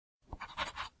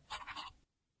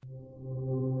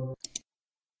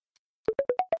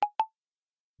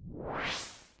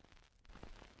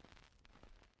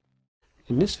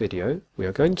In this video, we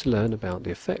are going to learn about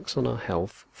the effects on our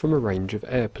health from a range of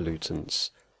air pollutants.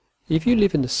 If you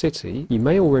live in the city, you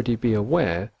may already be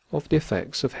aware of the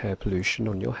effects of air pollution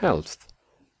on your health.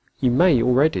 You may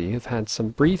already have had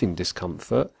some breathing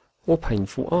discomfort or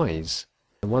painful eyes.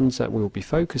 The ones that we'll be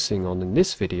focusing on in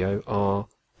this video are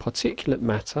particulate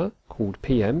matter, called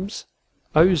PMs,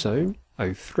 ozone,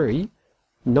 O3,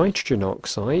 nitrogen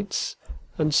oxides,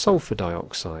 and sulfur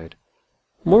dioxide.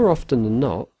 More often than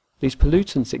not, these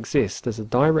pollutants exist as a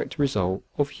direct result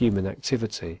of human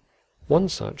activity. One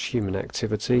such human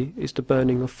activity is the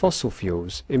burning of fossil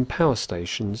fuels in power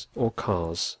stations or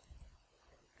cars.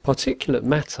 Particulate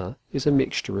matter is a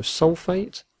mixture of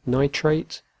sulfate,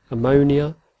 nitrate,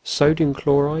 ammonia, sodium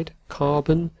chloride,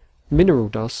 carbon, mineral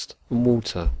dust and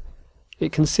water.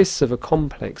 It consists of a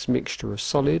complex mixture of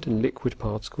solid and liquid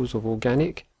particles of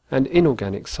organic and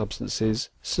inorganic substances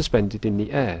suspended in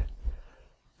the air.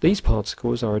 These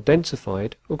particles are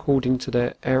identified according to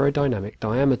their aerodynamic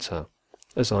diameter,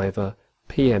 as either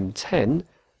PM10,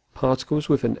 particles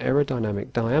with an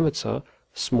aerodynamic diameter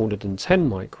smaller than 10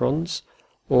 microns,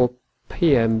 or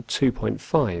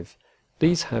PM2.5.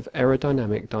 These have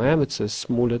aerodynamic diameters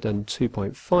smaller than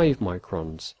 2.5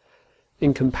 microns.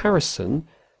 In comparison,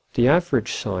 the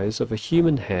average size of a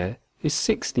human hair is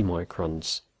 60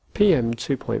 microns.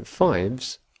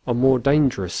 PM2.5s are more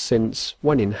dangerous since,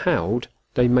 when inhaled,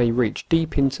 they may reach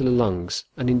deep into the lungs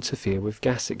and interfere with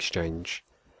gas exchange.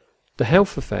 The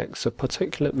health effects of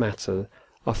particulate matter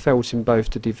are felt in both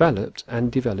the developed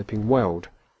and developing world.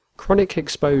 Chronic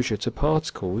exposure to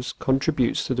particles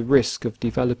contributes to the risk of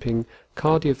developing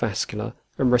cardiovascular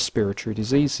and respiratory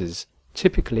diseases,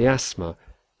 typically asthma,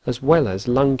 as well as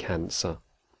lung cancer.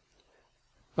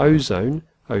 Ozone,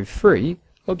 O3,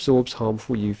 absorbs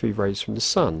harmful UV rays from the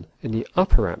sun in the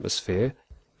upper atmosphere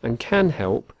and can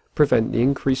help prevent the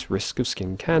increased risk of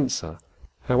skin cancer.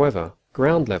 However,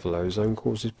 ground-level ozone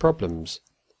causes problems.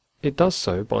 It does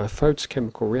so by a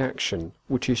photochemical reaction,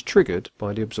 which is triggered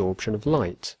by the absorption of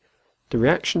light. The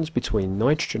reactions between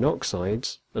nitrogen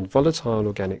oxides and volatile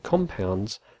organic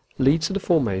compounds lead to the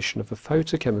formation of a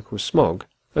photochemical smog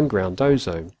and ground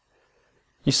ozone.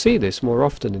 You see this more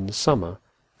often in the summer,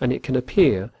 and it can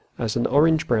appear as an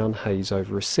orange-brown haze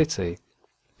over a city.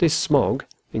 This smog,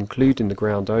 including the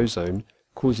ground ozone,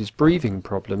 causes breathing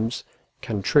problems,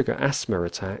 can trigger asthma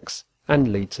attacks,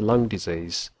 and lead to lung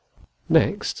disease.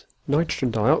 Next,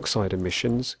 nitrogen dioxide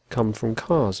emissions come from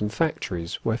cars and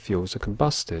factories where fuels are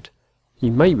combusted.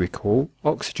 You may recall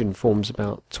oxygen forms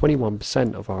about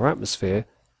 21% of our atmosphere,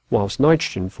 whilst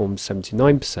nitrogen forms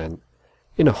 79%.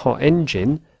 In a hot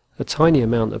engine, a tiny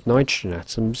amount of nitrogen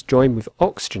atoms join with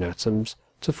oxygen atoms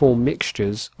to form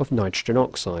mixtures of nitrogen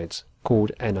oxides,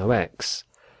 called NOx.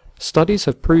 Studies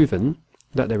have proven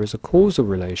that there is a causal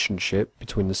relationship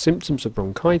between the symptoms of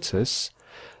bronchitis,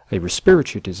 a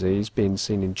respiratory disease being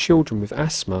seen in children with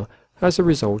asthma as a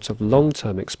result of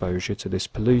long-term exposure to this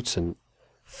pollutant.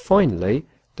 Finally,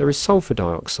 there is sulfur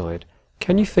dioxide.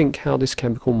 Can you think how this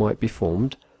chemical might be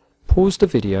formed? Pause the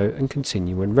video and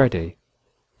continue when ready.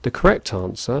 The correct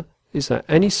answer is that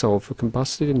any sulfur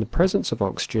combusted in the presence of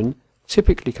oxygen,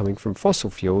 typically coming from fossil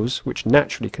fuels which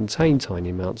naturally contain tiny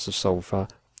amounts of sulfur,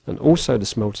 and also the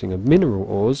smelting of mineral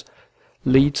ores,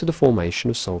 lead to the formation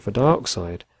of sulfur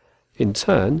dioxide. In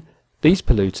turn, these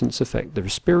pollutants affect the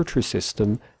respiratory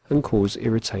system and cause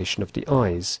irritation of the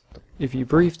eyes. If you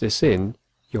breathe this in,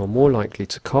 you are more likely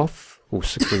to cough or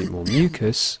secrete more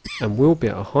mucus and will be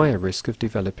at a higher risk of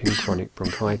developing chronic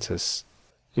bronchitis.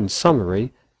 In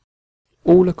summary,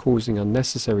 all are causing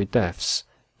unnecessary deaths,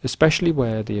 especially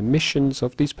where the emissions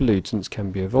of these pollutants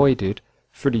can be avoided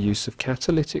through the use of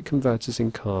catalytic converters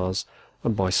in cars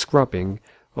and by scrubbing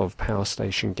of power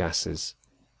station gases.